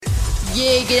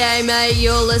Yeah, g'day mate,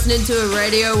 you're listening to a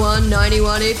Radio 1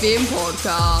 91 FM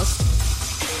podcast.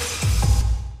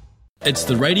 It's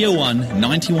the Radio 1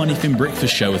 91 FM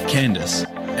breakfast show with Candice,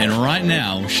 and right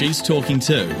now she's talking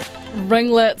to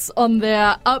Ringlets on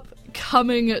their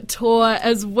upcoming tour,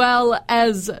 as well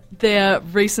as their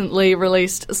recently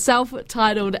released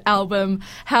self-titled album.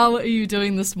 How are you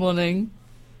doing this morning?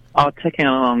 Oh, ticking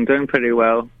along, doing pretty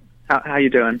well. How are you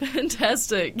doing?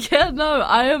 Fantastic. Yeah, no,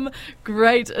 I am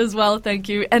great as well, thank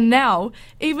you. And now,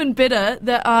 even better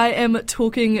that I am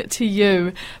talking to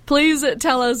you. Please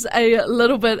tell us a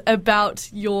little bit about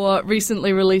your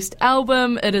recently released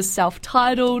album. It is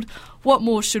self-titled. What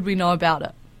more should we know about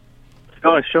it?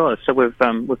 Oh, sure. So we've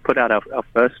put out our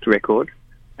first record.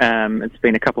 It's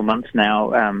been a couple months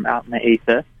now, out in the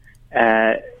ether.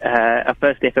 Our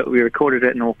first effort, we recorded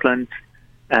it in Auckland.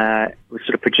 It was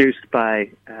sort of produced by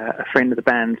a friend of the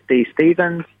band, Dee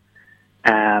Stevens.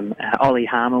 Ollie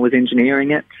Harmer was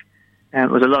engineering it. It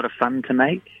was a lot of fun to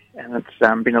make, and it's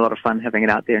been a lot of fun having it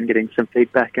out there and getting some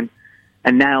feedback, and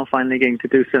now finally getting to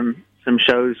do some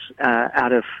shows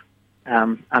out of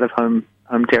home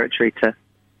territory to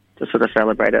sort of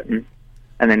celebrate it, and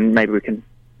then maybe we can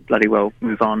bloody well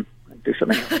move on and do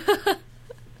something else.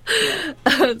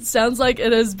 It sounds like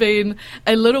it has been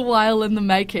a little while in the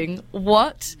making.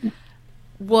 What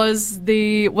was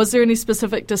there any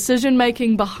specific decision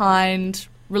making behind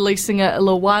releasing it a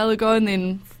little while ago and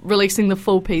then releasing the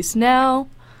full piece now?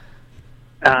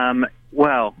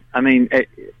 Well, I mean,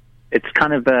 it's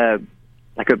kind of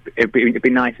it'd be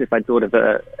nice if I thought of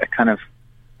a kind of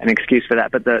an excuse for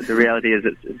that, but the reality is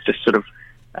it's just sort of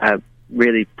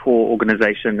really poor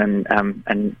organisation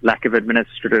and lack of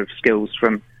administrative skills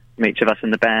from each of us in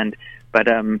the band. But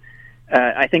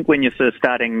I think when you're sort of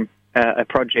starting a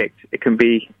project, it can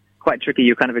be quite tricky.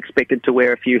 You're kind of expected to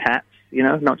wear a few hats, you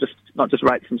know, not just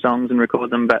write some songs and record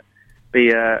them, but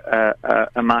be a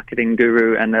marketing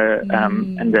guru and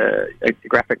a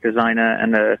graphic designer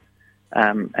and a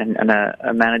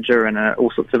manager and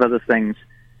all sorts of other things.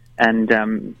 And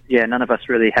none of us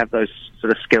really have those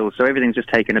sort of skills, so everything's just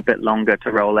taken a bit longer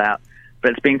to roll out.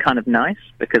 But it's been kind of nice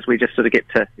because we just sort of get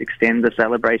to extend the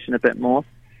celebration a bit more.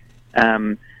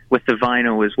 With the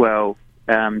vinyl as well,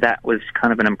 that was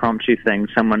kind of an impromptu thing.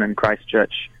 Someone in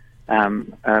Christchurch,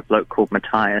 a bloke called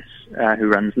Matthias, who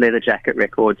runs Leather Jacket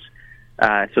Records,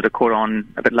 sort of caught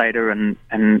on a bit later and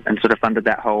sort of funded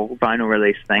that whole vinyl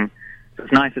release thing. So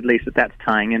it's nice at least that that's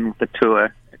tying in with the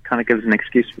tour. It kind of gives an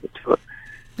excuse for the tour.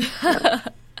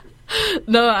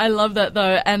 No, I love that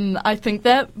though, and I think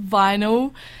that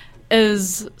vinyl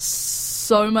is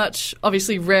so much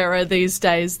obviously rarer these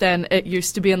days than it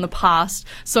used to be in the past,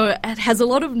 so it has a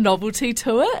lot of novelty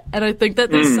to it, and I think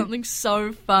that there's something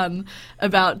so fun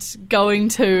about going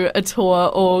to a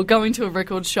tour or going to a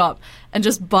record shop and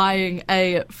just buying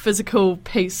a physical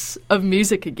piece of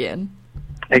music again.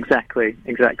 Exactly.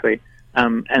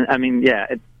 And I mean,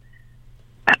 yeah,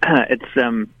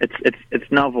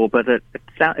 it's novel, but it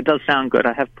does sound good.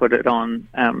 I have put it on,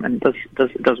 and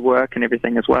it does work and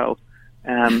everything as well,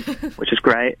 which is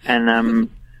great. And I mean,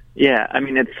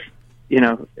 it's, you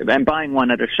know, and buying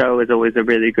one at a show is always a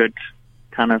really good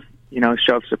kind of, you know,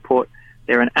 show of support.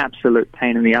 They're an absolute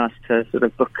pain in the ass to sort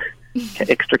of book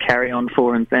extra carry on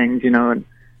for and things, you know,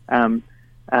 and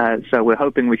so we're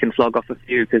hoping we can flog off a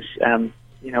few because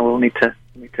you know, we'll need to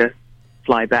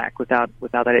fly back without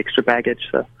that extra baggage.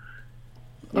 So,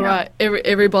 all right,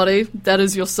 everybody, that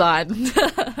is your sign.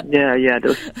 yeah,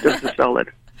 do us a solid.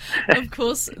 Of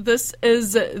course, this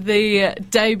is the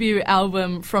debut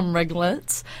album from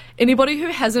Ringlets. Anybody who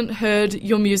hasn't heard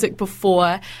your music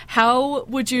before, how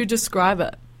would you describe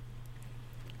it?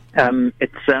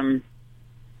 It's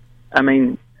I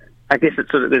mean, I guess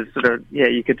it's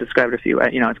you could describe it a few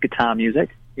ways. You know, it's guitar music,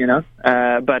 you know,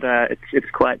 but it's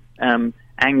quite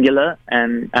angular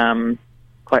and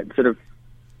quite sort of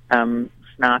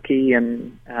snarky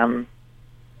and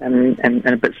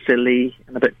a bit silly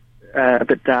and a bit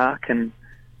dark, and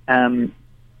I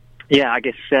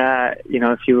guess you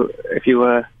know, if you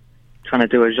were trying to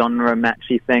do a genre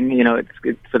matchy thing, you know, it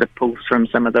sort of pulls from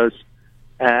some of those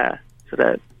sort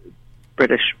of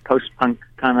British post-punk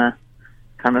kind of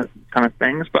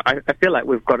things, but I feel like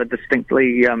we've got a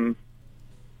distinctly kind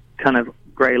of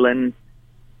Graylin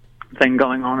thing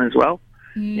going on as well.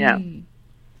 Yeah,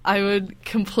 I would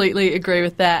completely agree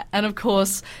with that. And of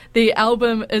course, the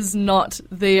album is not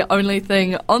the only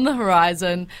thing on the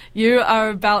horizon. You are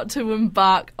about to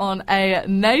embark on a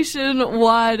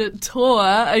nationwide tour.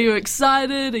 Are you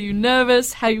excited? Are you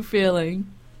nervous? How are you feeling?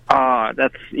 Oh, it'll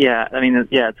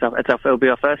be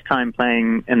our first time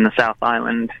playing in the South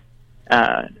Island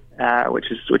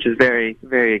which is very,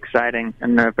 very exciting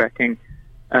and nerve-wracking.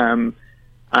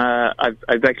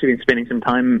 I've actually been spending some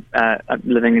time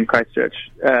living in Christchurch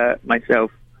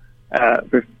myself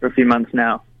for a few months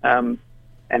now, and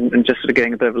just sort of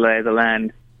getting a bit of a lay of the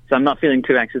land. So I'm not feeling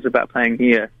too anxious about playing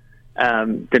here.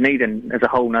 Dunedin is a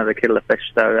whole nother kettle of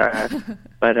fish, though.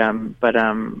 But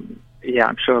yeah,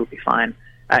 I'm sure it'll be fine.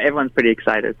 Everyone's pretty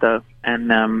excited, though,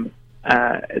 and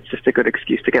it's just a good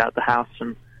excuse to get out the house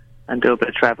and do a bit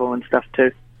of travel and stuff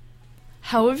too.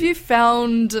 How have you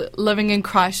found living in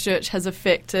Christchurch has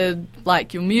affected,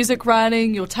 like, your music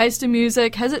writing, your taste in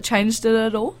music? Has it changed it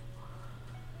at all?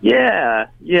 Yeah.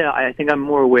 I think I'm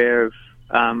more aware of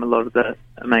a lot of the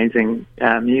amazing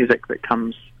music that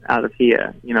comes out of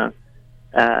here. You know,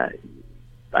 I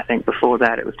think before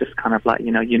that it was just kind of like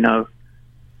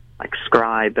like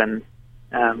Scribe and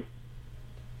the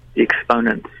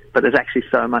Exponents, but there's actually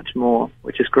so much more,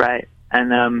 which is great.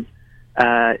 And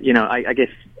I guess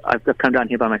I've come down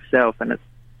here by myself, and it's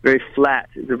very flat.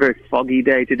 It's a very foggy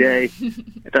day today.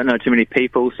 I don't know too many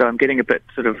people, so I'm getting a bit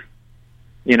sort of,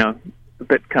 a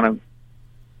bit kind of,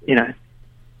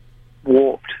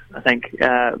 warped, I think,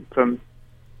 from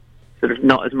sort of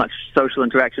not as much social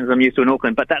interaction as I'm used to in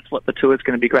Auckland. But that's what the tour is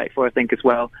going to be great for, I think, as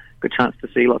well. Good chance to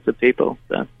see lots of people.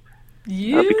 So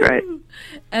that'll be great.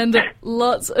 And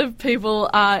lots of people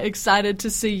are excited to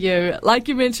see you. Like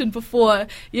you mentioned before,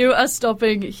 you are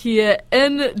stopping here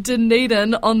in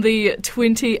Dunedin on the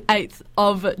 28th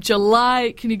of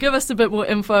July. Can you give us a bit more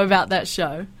info about that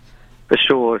show? For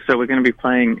sure. So we're going to be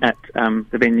playing at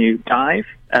the venue Dive.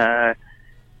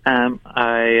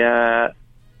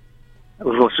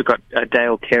 We've also got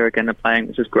Dale Kerrigan playing,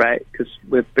 which is great because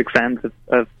we're big fans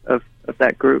of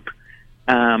that group.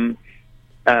 There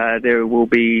are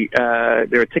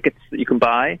tickets that you can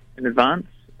buy in advance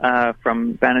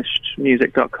from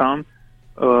banishedmusic.com,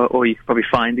 or you can probably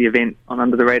find the event on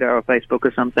Under the Radar or Facebook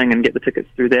or something and get the tickets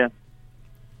through there.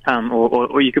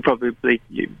 Or you could probably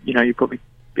you'd probably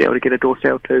be able to get a door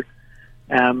sale too.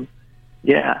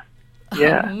 Yeah.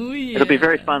 It'll be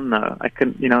very fun though.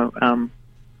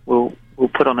 We'll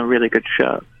put on a really good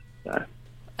show. So.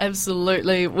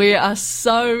 Absolutely. We are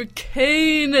so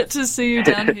keen to see you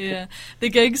down here. The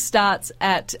gig starts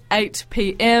at 8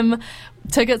 p.m.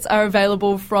 Tickets are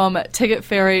available from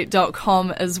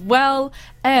ticketferry.com as well.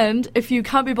 And if you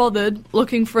can't be bothered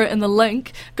looking for it in the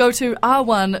link, go to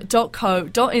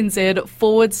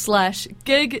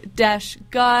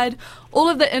r1.co.nz/gig-guide. All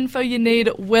of the info you need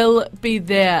will be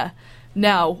there.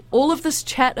 Now, all of this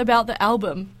chat about the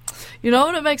album, you know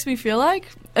what it makes me feel like?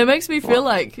 It makes me feel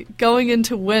like going in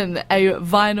to win a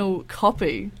vinyl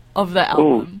copy of the album.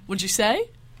 Ooh. Would you say?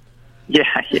 Yeah,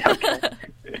 okay.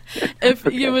 If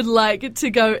you would like to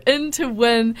go in to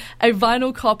win a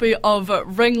vinyl copy of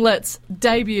Ringlets'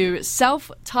 debut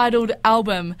self-titled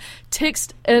album,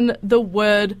 text in the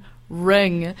word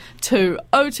ring to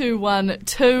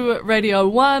 0212 Radio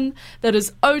 1. That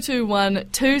is 021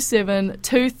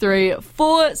 2723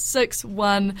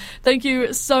 461. Thank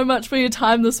you so much for your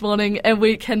time this morning, and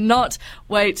we cannot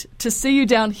wait to see you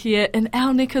down here in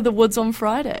our neck of the woods on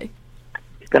Friday.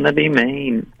 It's going to be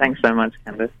mean. Thanks so much,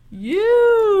 Candice.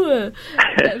 You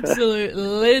absolute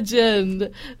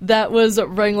legend. That was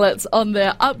Ringlets on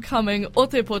their upcoming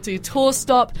ＯÉtepoti tour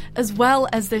stop, as well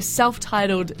as their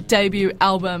self-titled debut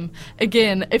album.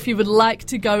 Again, if you would like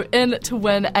to go in to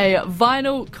win a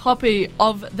vinyl copy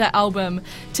of the album,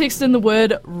 text in the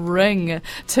word ring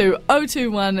to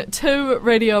 0212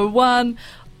 Radio 1.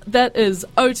 That is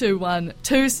 021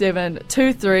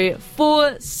 2723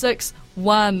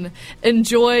 461.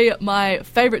 Enjoy my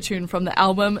favourite tune from the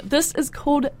album. This is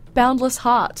called Boundless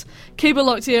Heart. Keep it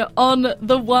locked here on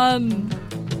The One.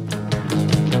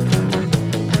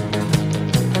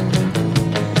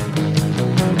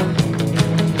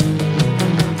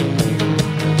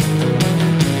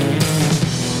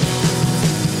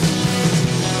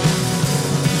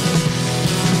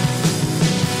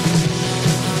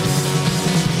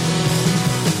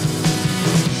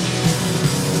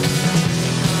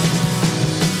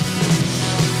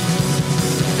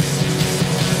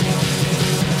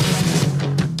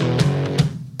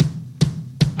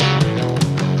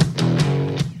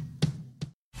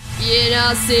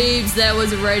 Sieves, that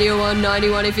was a Radio 1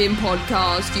 91 FM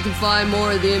podcast. You can find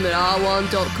more of them at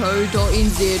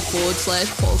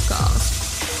r1.co.nz/podcast.